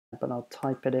but I'll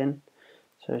type it in.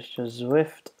 So it's just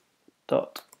Zwift.com,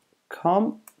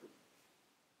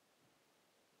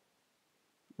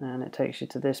 and it takes you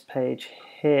to this page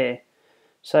here.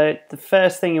 So the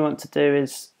first thing you want to do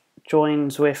is join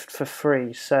Zwift for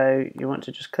free. So you want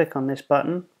to just click on this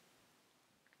button.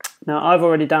 Now I've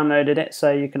already downloaded it,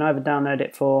 so you can either download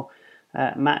it for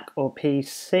Mac or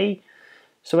PC.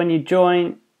 So when you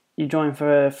join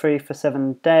for free for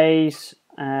 7 days,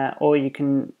 or you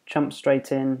can jump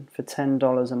straight in for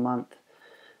 $10 a month.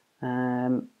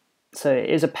 So it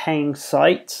is a paying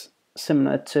site,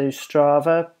 similar to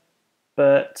Strava,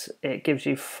 but it gives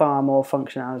you far more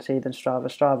functionality than Strava.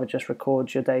 Strava just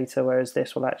records your data, whereas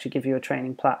this will actually give you a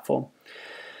training platform.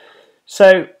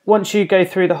 So once you go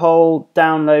through the whole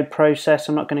download process,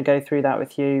 I'm not going to go through that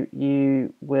with you,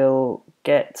 you will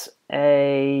get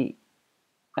a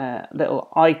little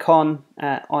icon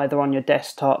either on your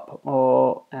desktop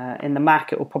or in the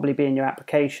Mac. It will probably be in your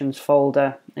applications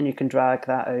folder, and you can drag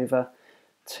that over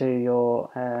to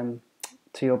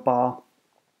your bar.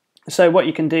 So what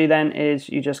you can do then is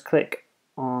you just click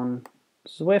on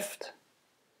Zwift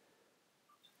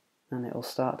and it will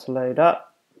start to load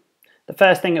up. The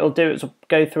first thing it will do is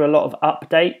go through a lot of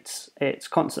updates. It's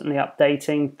constantly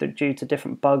updating due to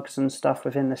different bugs and stuff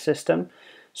within the system.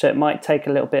 So it might take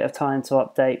a little bit of time to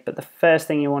update, but the first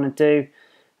thing you want to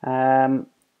do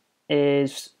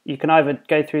is you can either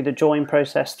go through the join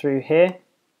process through here.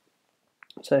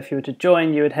 So if you were to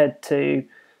join, you would head to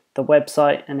the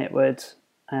website and it would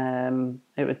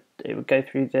go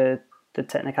through the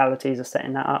technicalities of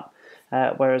setting that up,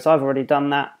 whereas I've already done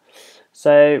that.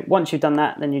 So once you've done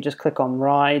that, then you just click on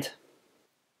Ride.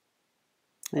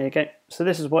 There you go. So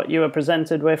this is what you are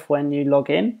presented with when you log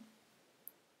in.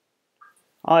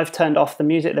 I've turned off the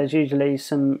music. There's usually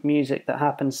some music that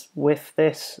happens with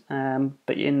this,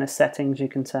 but in the settings you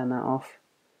can turn that off.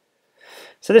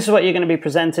 So this is what you're going to be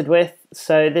presented with.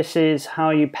 So this is how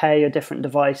you pair your different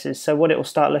devices. So what it will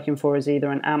start looking for is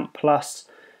either an AMP Plus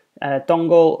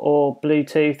dongle or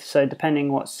Bluetooth, so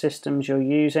depending what systems you're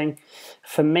using.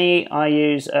 For me, I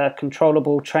use a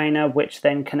controllable trainer, which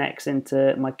then connects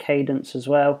into my cadence as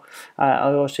well.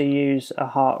 I also use a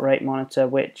heart rate monitor,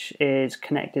 which is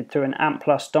connected through an AMP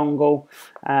Plus dongle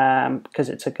because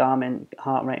it's a Garmin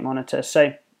heart rate monitor.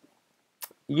 So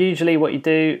usually what you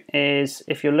do is,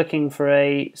 if you're looking for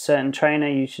a certain trainer,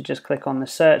 you should just click on the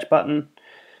search button,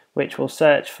 which will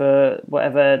search for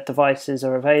whatever devices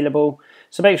are available.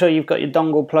 So make sure you've got your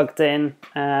dongle plugged in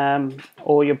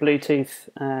or your Bluetooth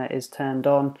is turned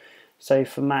on. So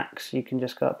for Macs, you can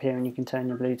just go up here and you can turn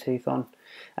your Bluetooth on.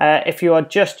 If you are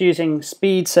just using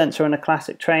speed sensor and a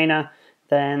classic trainer,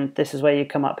 then this is where you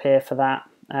come up here for that.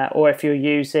 Or if you're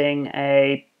using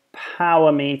a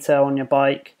power meter on your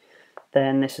bike,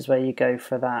 then this is where you go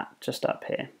for that, just up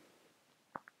here.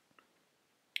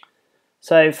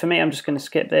 So for me, I'm just going to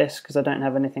skip this because I don't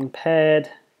have anything paired.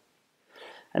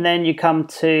 And then you come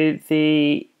to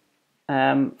the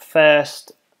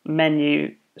first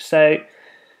menu. So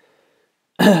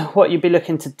what you'd be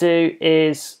looking to do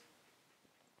is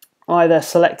either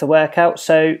select a workout.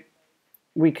 So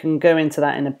we can go into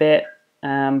that in a bit,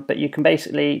 but you can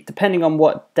basically, depending on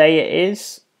what day it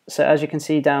is, so as you can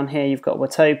see down here, you've got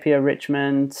Watopia,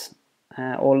 Richmond,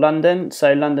 or London.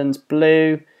 So London's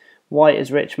blue, white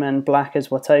is Richmond, black is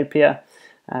Watopia.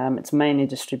 It's mainly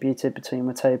distributed between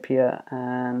Watopia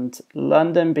and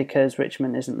London because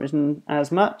Richmond isn't ridden as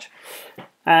much.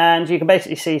 And you can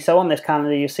basically see, so on this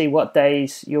calendar, you see what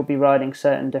days you'll be riding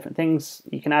certain different things.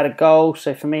 You can add a goal.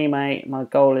 So for me, my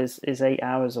goal is 8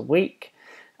 hours a week.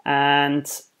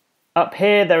 And up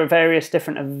here, there are various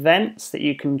different events that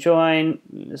you can join.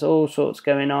 There's all sorts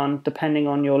going on, depending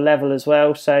on your level as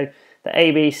well. So the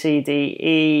A, B, C, D,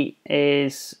 E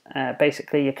is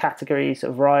basically your categories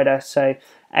of rider. So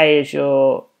A is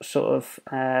your sort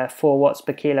of 4 watts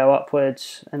per kilo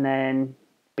upwards, and then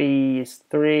B is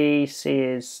 3, C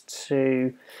is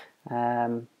 2,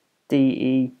 D,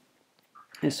 E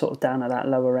is sort of down at that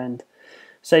lower end.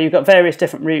 So you've got various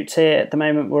different routes here. At the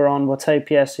moment we're on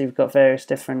Watopia, so you've got various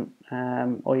different,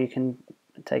 or you can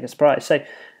take a Sprite. So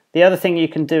the other thing you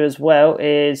can do as well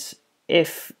is,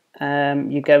 if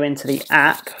you go into the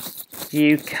app,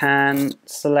 you can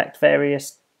select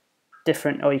various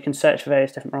different, or you can search for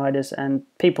various different riders, and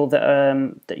people that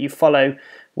that you follow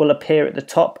will appear at the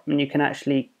top, and you can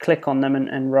actually click on them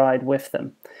and ride with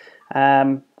them.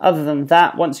 Other than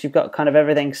that, once you've got kind of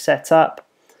everything set up,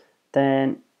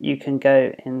 then you can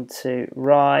go into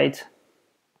Ride,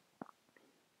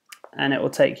 and it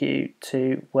will take you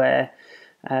to where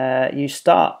you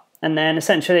start. And then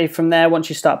essentially from there, once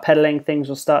you start pedaling, things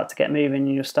will start to get moving,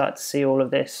 and you'll start to see all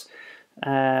of this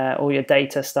all your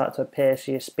data start to appear,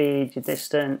 so your speed, your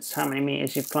distance, how many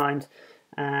meters you've climbed,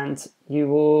 and you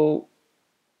will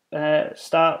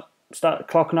start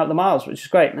clocking up the miles, which is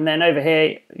great. And then over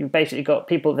here, you've basically got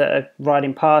people that are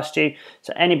riding past you.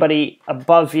 So anybody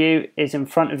above you is in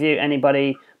front of you,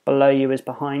 anybody below you is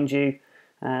behind you.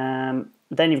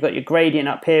 Then you've got your gradient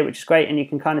up here, which is great, and you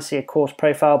can kind of see a course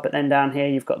profile, but then down here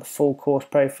you've got the full course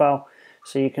profile,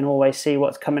 so you can always see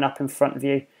what's coming up in front of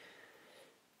you.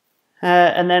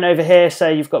 And then over here, so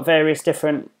you've got various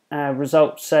different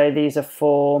results. So these are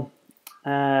for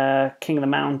King of the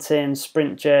Mountain,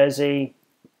 Sprint Jersey.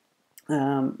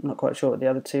 Not quite sure what the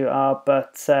other two are,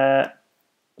 but so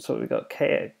we've got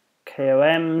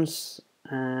KOMs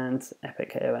and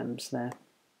Epic KOMs there,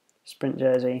 Sprint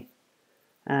Jersey,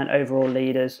 and overall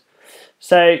leaders.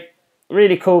 So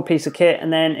really cool piece of kit.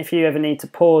 And then if you ever need to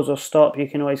pause or stop, you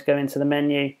can always go into the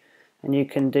menu and you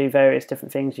can do various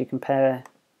different things. You can pair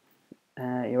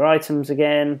your items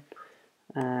again,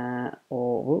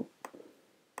 or whoop.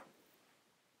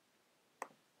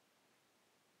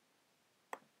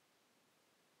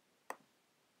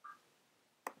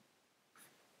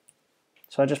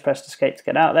 So I just pressed escape to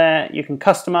get out there. You can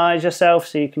customize yourself,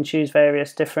 so you can choose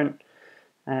various different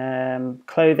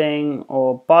clothing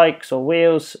or bikes or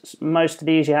wheels. Most of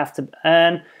these you have to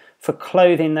earn. For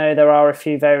clothing though, there are a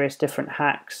few various different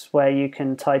hacks where you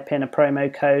can type in a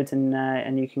promo code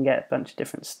and you can get a bunch of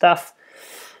different stuff.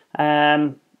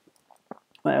 What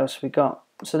else we got?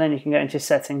 So then you can go into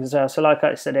settings as well. So like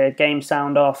I said here, game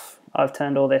sound off. I've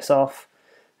turned all this off.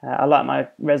 I like my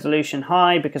resolution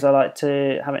high because I like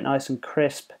to have it nice and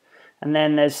crisp. And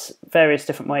then there's various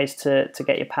different ways to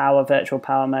get your power, virtual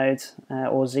power mode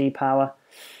or Z power.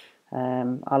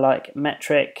 I like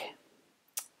metric.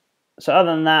 So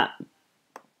other than that,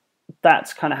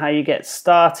 that's kind of how you get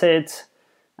started.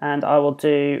 And I will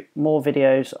do more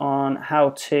videos on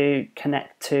how to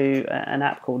connect to an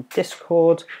app called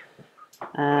Discord,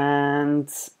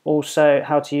 and also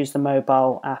how to use the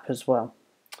mobile app as well.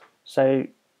 So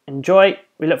enjoy.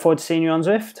 We look forward to seeing you on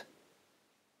Zwift.